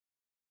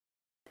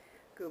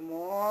Good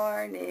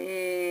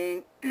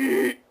morning.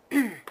 It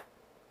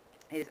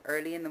is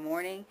early in the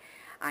morning.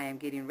 I am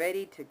getting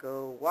ready to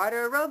go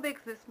water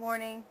aerobics this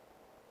morning.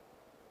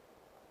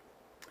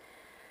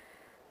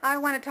 I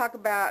want to talk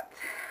about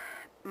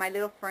my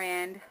little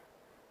friend,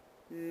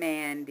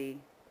 Mandy.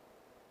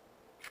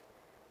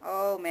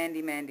 Oh,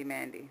 Mandy.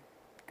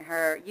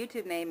 Her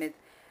YouTube name is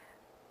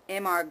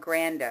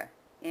Mrgranda.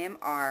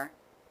 Mrgranda.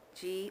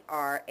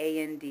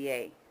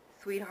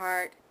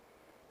 Sweetheart,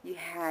 you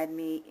had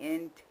me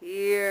in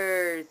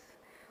tears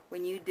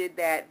when you did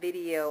that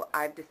video.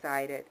 I've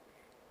decided,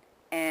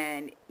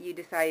 and you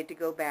decided to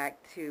go back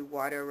to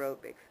water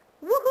aerobics.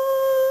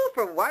 Woohoo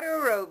for water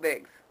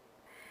aerobics.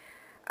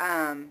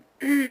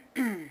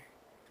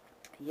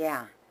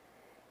 Yeah,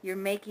 you're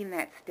making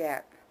that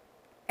step.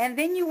 And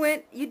then you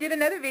did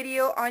another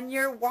video on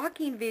your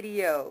walking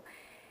video.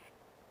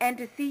 And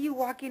to see you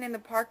walking in the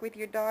park with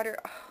your daughter,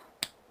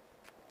 oh,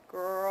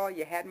 girl,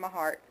 you had my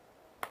heart.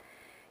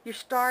 You're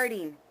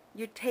starting.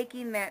 You're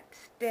taking that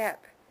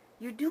step.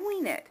 You're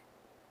doing it.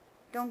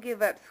 Don't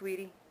give up,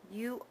 sweetie.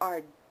 You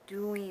are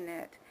doing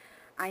it.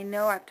 I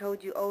know I've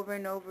told you over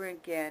and over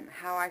again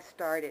how I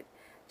started.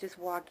 Just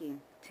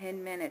walking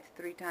 10 minutes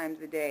 3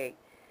 times a day.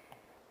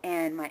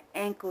 And my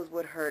ankles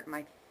would hurt.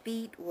 My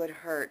feet would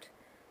hurt.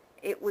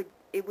 It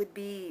would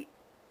be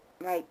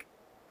like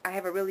I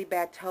have a really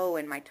bad toe,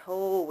 and my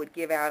toe would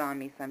give out on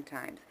me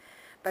sometimes.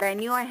 But I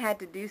knew I had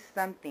to do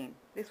something.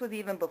 This was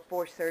even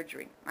before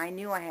surgery. I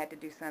knew I had to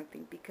do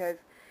something because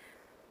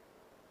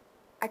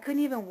I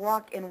couldn't even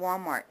walk in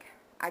Walmart.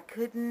 I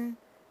couldn't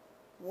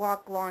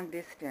walk long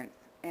distance,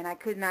 and I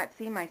could not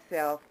see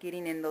myself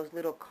getting in those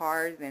little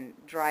cars and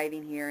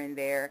driving here and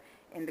there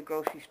in the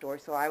grocery store.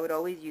 So I would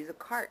always use a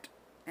cart,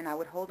 and I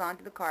would hold on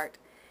to the cart.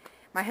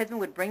 My husband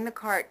would bring the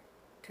cart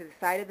to the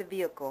side of the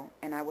vehicle,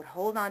 and I would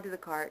hold on to the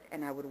cart,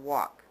 and I would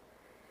walk.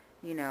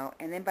 You know,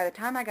 and then by the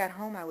time I got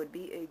home, I would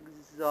be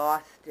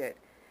exhausted.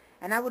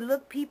 And I would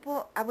look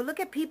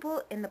at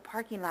people in the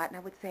parking lot, and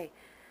I would say,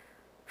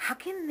 how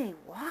can they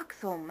walk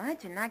so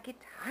much and not get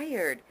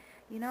tired?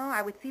 You know,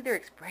 I would see their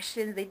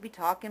expressions. They'd be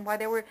talking while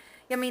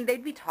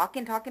they'd be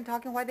talking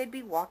while they'd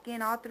be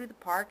walking all through the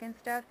park and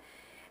stuff.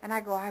 And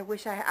I go, I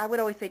would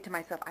always say to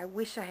myself, I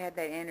wish I had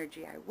that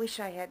energy. I wish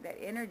I had that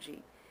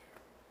energy.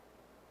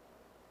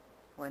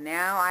 Well,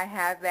 now I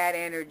have that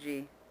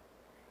energy,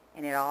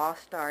 and it all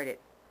started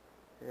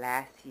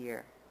last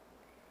year.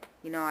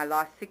 You know, I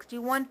lost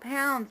 61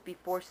 pounds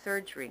before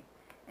surgery,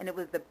 and it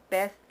was the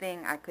best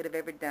thing I could have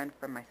ever done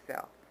for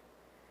myself.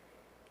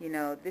 You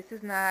know, this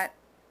is not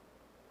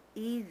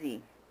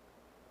easy,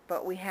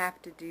 but we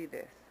have to do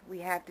this. We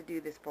have to do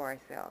this for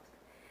ourselves.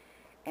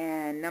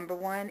 And number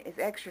one is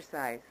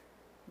exercise.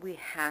 We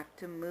have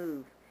to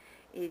move.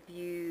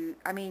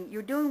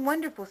 You're doing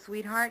wonderful,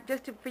 sweetheart.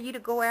 For you to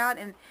go out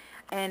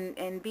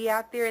and be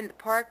out there in the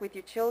park with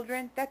your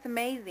children, that's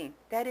amazing.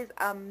 That is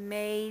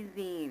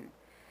amazing.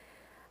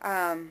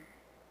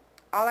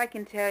 All I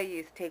can tell you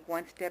is take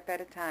one step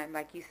at a time,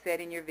 like you said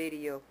in your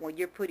video, when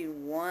you're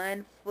putting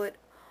one foot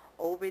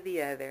over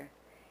the other,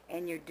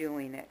 and you're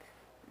doing it.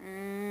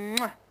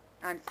 Mwah!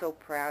 I'm so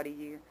proud of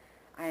you.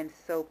 I am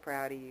so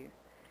proud of you.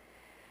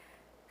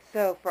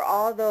 So for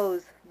all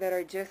those that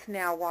are just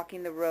now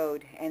walking the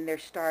road, and you're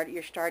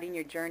starting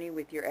your journey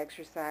with your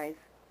exercise,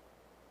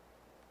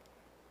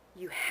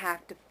 you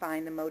have to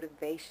find the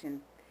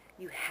motivation.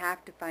 You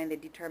have to find the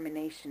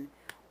determination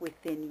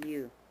within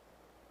you.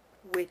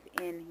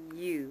 Within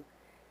you.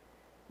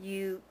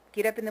 You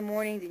get up in the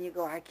mornings and you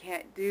go, I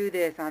can't do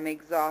this. I'm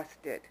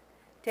exhausted.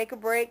 Take a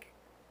break.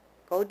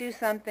 Go do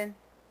something.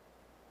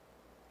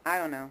 I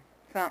don't know.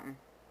 Something.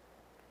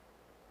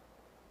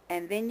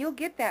 And then you'll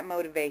get that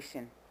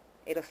motivation.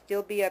 It'll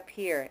still be up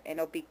here, and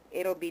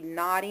it'll be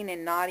nodding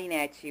and nodding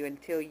at you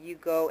until you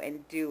go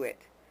and do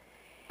it.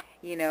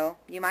 You know,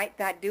 you might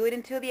not do it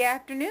until the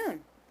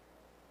afternoon.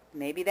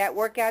 Maybe that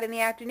workout in the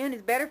afternoon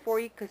is better for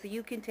you because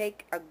you can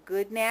take a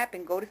good nap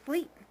and go to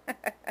sleep.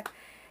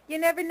 You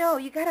never know.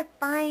 You got to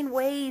find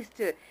ways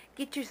to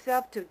get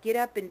yourself to get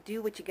up and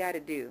do what you got to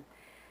do.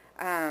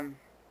 I'm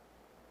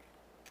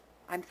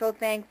so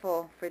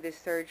thankful for this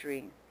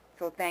surgery.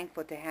 So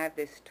thankful to have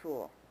this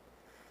tool.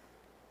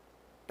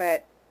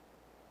 But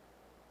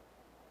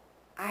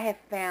I have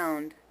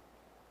found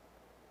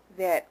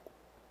that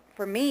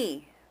for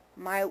me,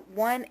 my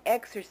one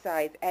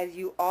exercise, as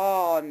you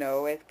all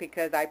know, it's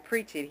because I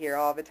preach it here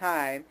all the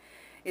time,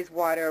 is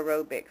water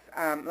aerobics.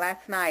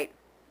 Last night,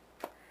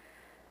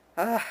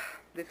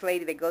 this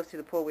lady that goes to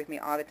the pool with me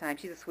all the time,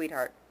 she's a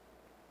sweetheart.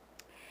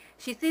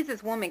 She sees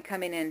this woman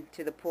coming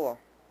into the pool,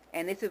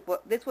 and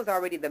this was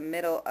already the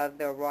middle of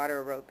the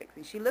water aerobics,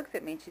 and she looks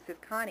at me and she says,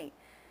 Connie,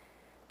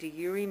 do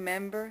you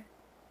remember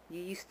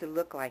you used to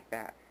look like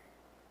that?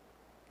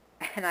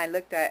 And I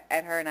looked at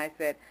her and I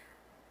said,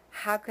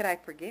 how could I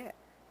forget?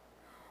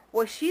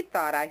 Well, she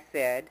thought I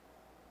said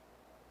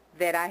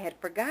that I had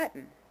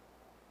forgotten.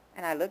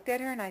 And I looked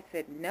at her and I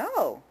said,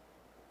 no.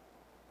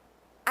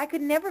 I could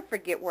never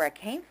forget where I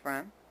came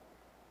from.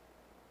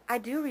 I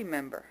do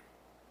remember.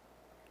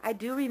 I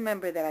do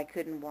remember that I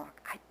couldn't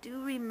walk. I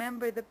do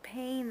remember the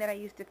pain that I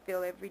used to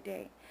feel every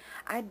day.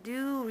 I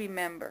do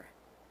remember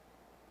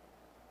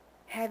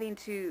having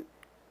to,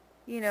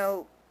 you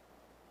know,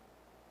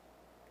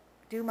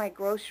 do my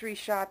grocery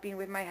shopping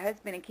with my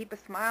husband and keep a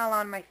smile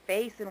on my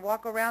face and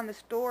walk around the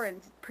store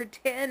and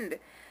pretend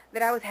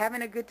that I was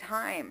having a good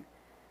time.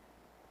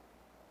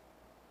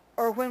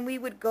 Or when we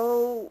would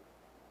go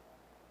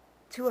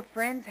to a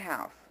friend's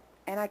house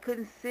and I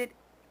couldn't sit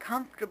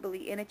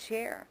comfortably in a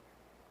chair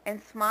and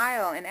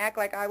smile and act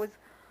like I was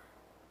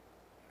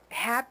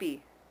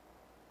happy.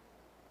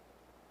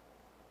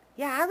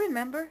 Yeah, I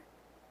remember.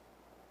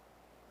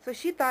 So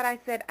she thought I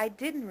said I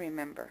didn't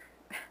remember.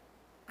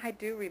 I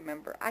do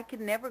remember. I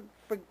can never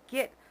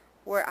forget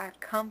where I've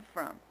come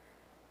from.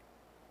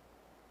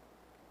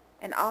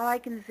 And all I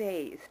can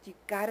say is you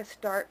got to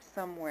start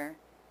somewhere.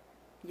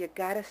 You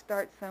got to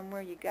start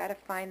somewhere. You got to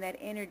find that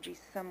energy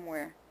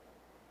somewhere.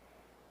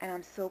 And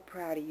I'm so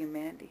proud of you,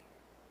 Mandy.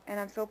 And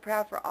I'm so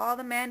proud for all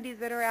the Mandys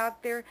that are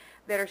out there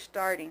that are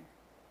starting.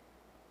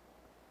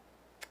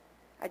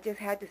 I just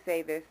had to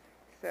say this,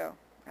 so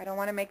I don't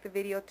want to make the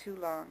video too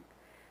long.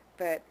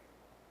 But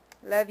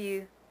love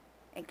you,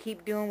 and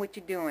keep doing what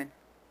you're doing.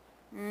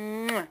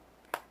 Mwah.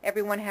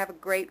 Everyone have a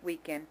great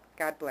weekend.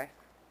 God bless.